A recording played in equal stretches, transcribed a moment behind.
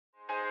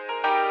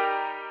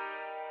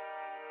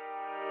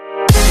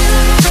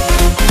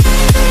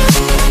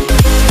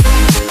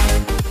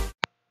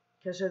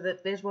Okay, so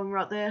there's one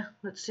right there.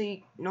 Let's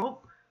see.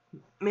 Nope.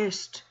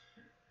 Missed.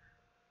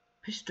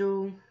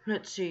 Pistol.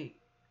 Let's see.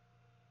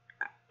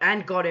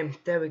 And got him.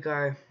 There we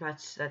go.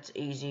 That's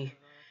easy.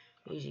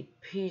 Easy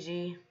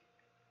peasy.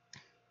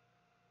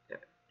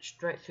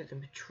 Straight through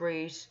the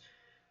trees.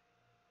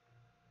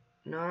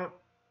 No.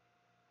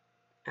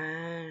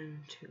 And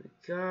here we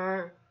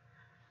go.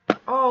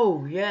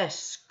 Oh,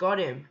 yes. Got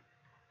him.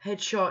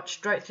 Headshot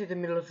straight through the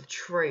middle of the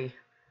tree.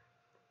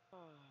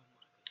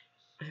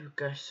 Here we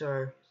go.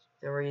 So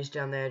there he is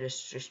down there,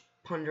 just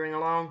pondering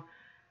along.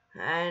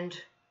 And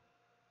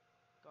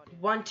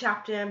one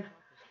tapped him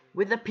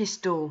with a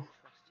pistol.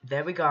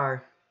 There we go.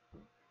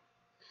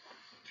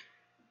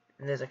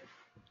 And there's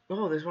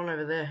there's one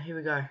over there. Here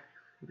we go. Here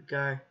we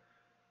go.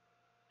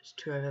 There's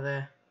two over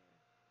there.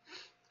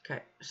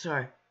 Okay,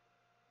 so.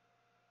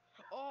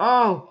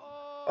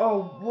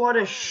 Oh, what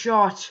a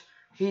shot.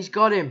 He's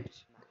got him.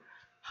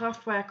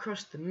 Halfway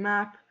across the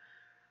map.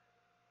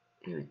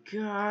 Here we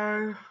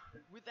go.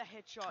 With the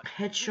headshot.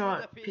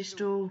 Headshot,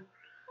 pistol.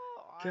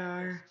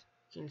 Go.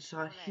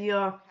 Inside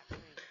here.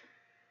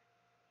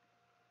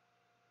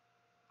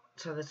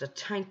 So there's a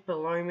tank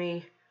below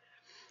me.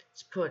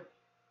 Let's put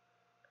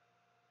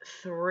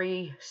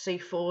 3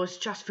 C4s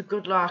just for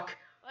good luck.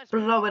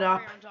 Blow it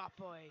up.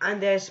 And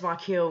there's my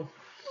kill.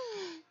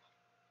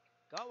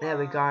 There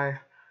we go.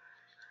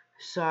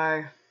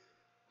 So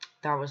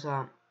that was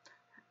that.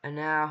 And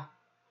now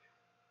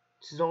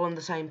this is all in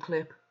the same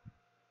clip.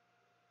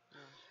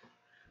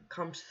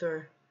 Comes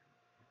through.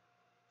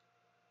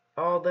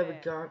 Oh, there we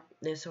go.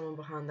 There's someone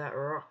behind that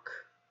rock.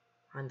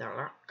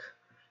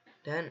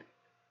 Then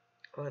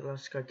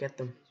let's go get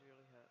them.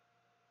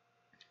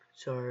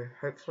 So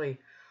hopefully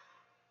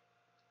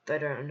they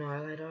don't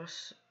annihilate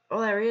us.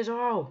 Oh, there he is.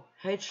 Oh,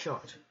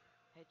 headshot.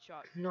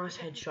 Nice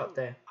headshot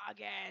there.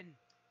 Again.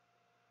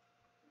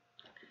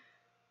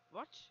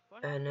 What?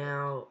 And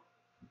now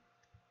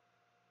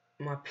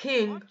my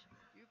ping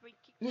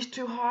is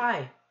too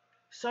high,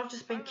 so I've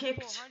just been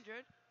kicked.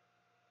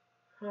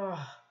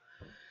 Oh.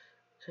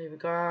 So here we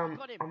go.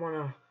 I'm on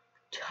a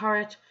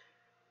turret.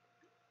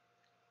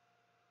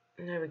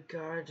 And there we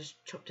go. I just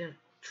chopped down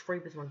a tree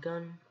with my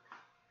gun.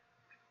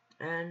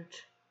 And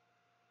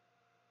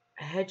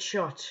a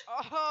headshot.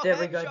 Oh, there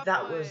we go.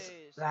 boys.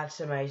 That's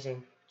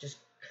amazing. Just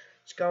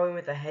go in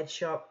with a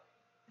headshot.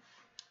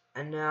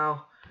 And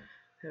now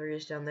there he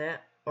is down there.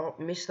 Oh,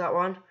 missed that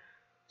one.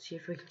 See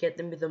if we can get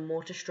them with a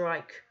mortar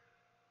strike.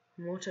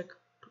 Mortar,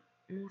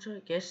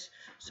 yes.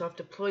 So I've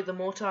deployed the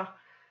mortar.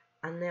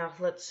 And now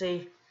let's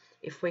see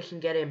if we can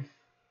get him.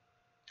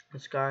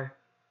 Let's go.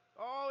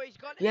 Oh, he's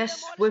got him.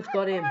 Yes, we've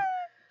got him.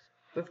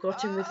 We've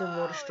got him with a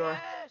mortar strike.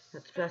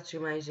 Yes. That's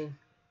amazing.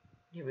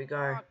 Here we go. Oh,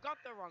 I got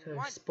the wrong So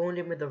one. spawned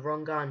him with the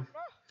wrong gun.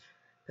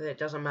 But it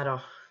doesn't matter.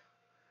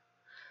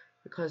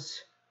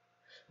 Because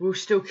we'll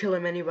still kill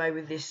him anyway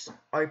with this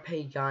OP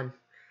gun.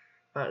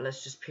 But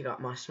let's just pick up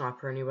my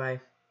sniper anyway.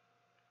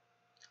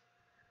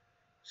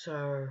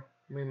 So,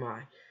 with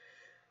my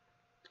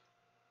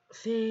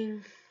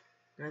thing.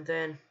 And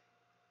then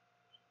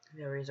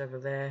there he is over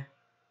there.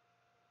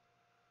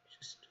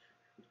 Just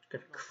got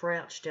to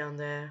crouch down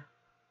there.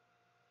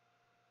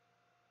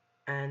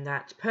 And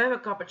that's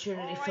perfect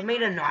opportunity for me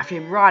to knife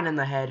him right in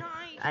the head.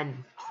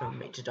 And for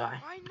me to die.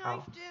 I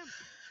knifed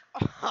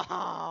him.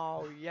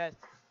 Oh, yes.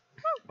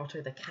 I'll tell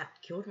you, the cat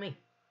killed me.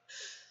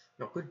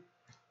 Not good.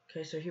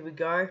 Okay, so here we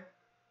go.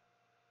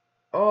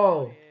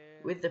 Oh, yeah.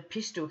 With the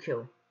pistol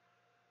kill.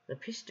 The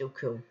pistol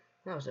kill.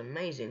 That was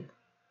amazing.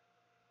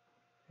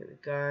 Here we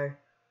go.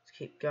 Let's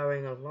keep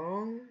going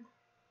along.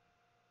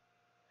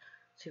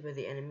 See where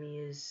the enemy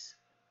is.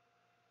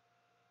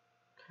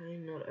 Okay,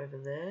 not over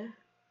there.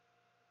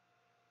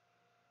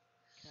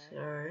 Okay.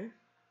 So,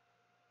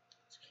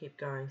 let's keep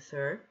going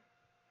through.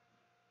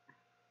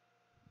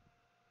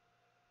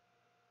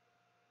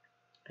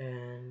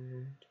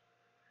 And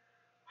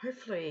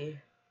hopefully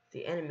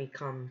the enemy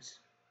comes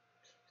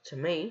to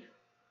me.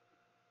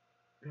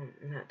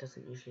 That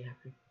doesn't usually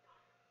happen.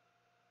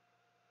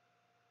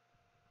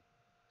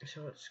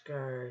 So let's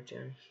go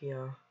down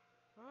here.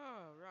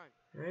 Oh,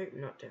 right.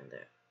 No, not down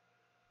there.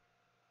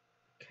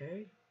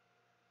 Okay.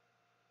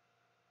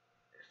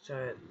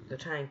 So the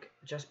tank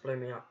just blew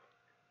me up.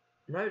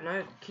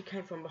 No, he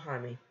came from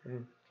behind me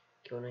and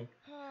killed me.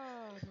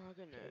 Oh my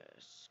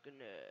goodness.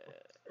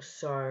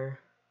 So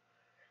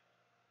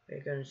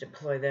we're going to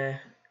deploy there.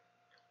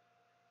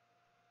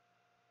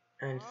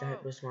 And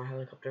that was my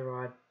helicopter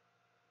ride.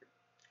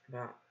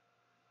 But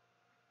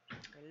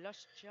I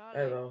lost Charlie.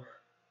 oh well,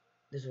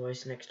 there's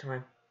always next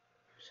time.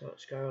 So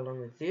let's go along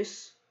with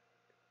this.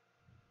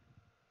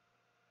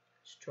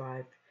 Let's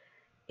drive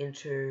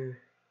into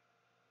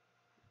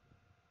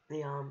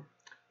the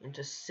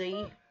into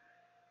C.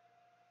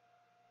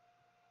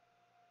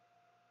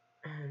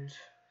 And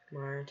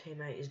my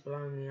teammate is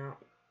blowing me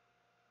up.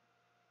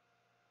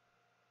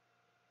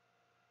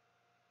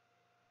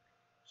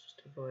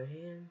 Just avoid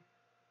him.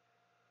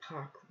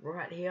 Park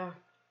right here.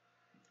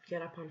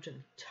 Get up onto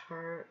the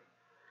turret.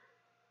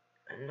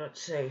 And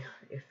let's see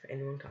if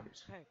anyone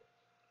comes. Hey.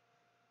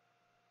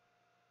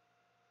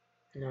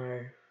 No,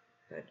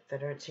 they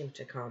don't seem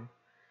to come.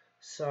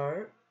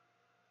 So,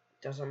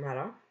 doesn't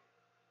matter.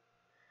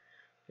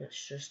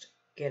 Let's just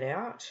get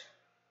out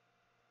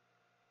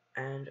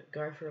and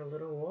go for a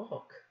little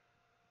walk.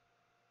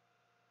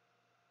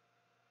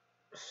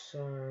 So,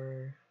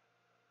 let's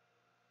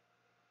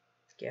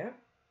go.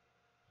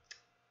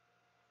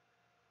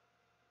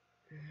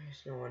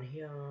 There's no one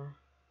here.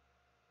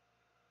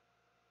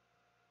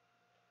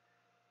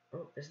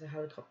 Oh, there's the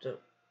helicopter.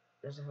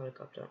 There's a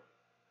helicopter.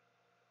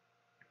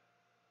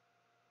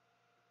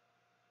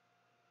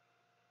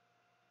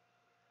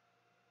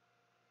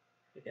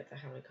 We get the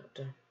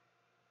helicopter.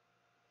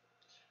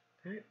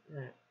 Okay,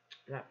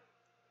 that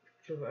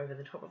flew over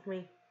the top of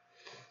me.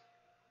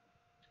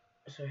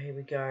 So here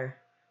we go.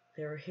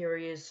 Here he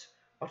is,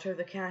 Otto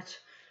the cat,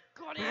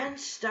 Got him! and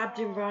stabbed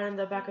him Oh, right in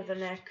the back of the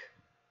finished. neck.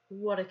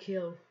 What a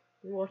kill!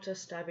 What a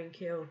stabbing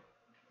kill!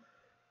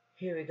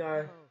 Here we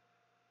go. Oh,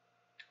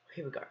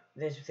 Here we go.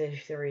 There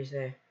he is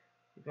there.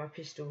 With my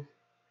pistol.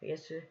 I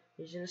guess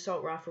he's an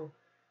assault rifle.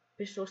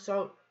 Pistol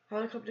assault.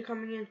 Helicopter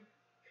coming in.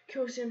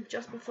 Kills him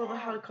just before the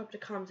helicopter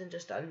comes and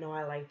just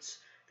annihilates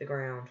the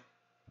ground.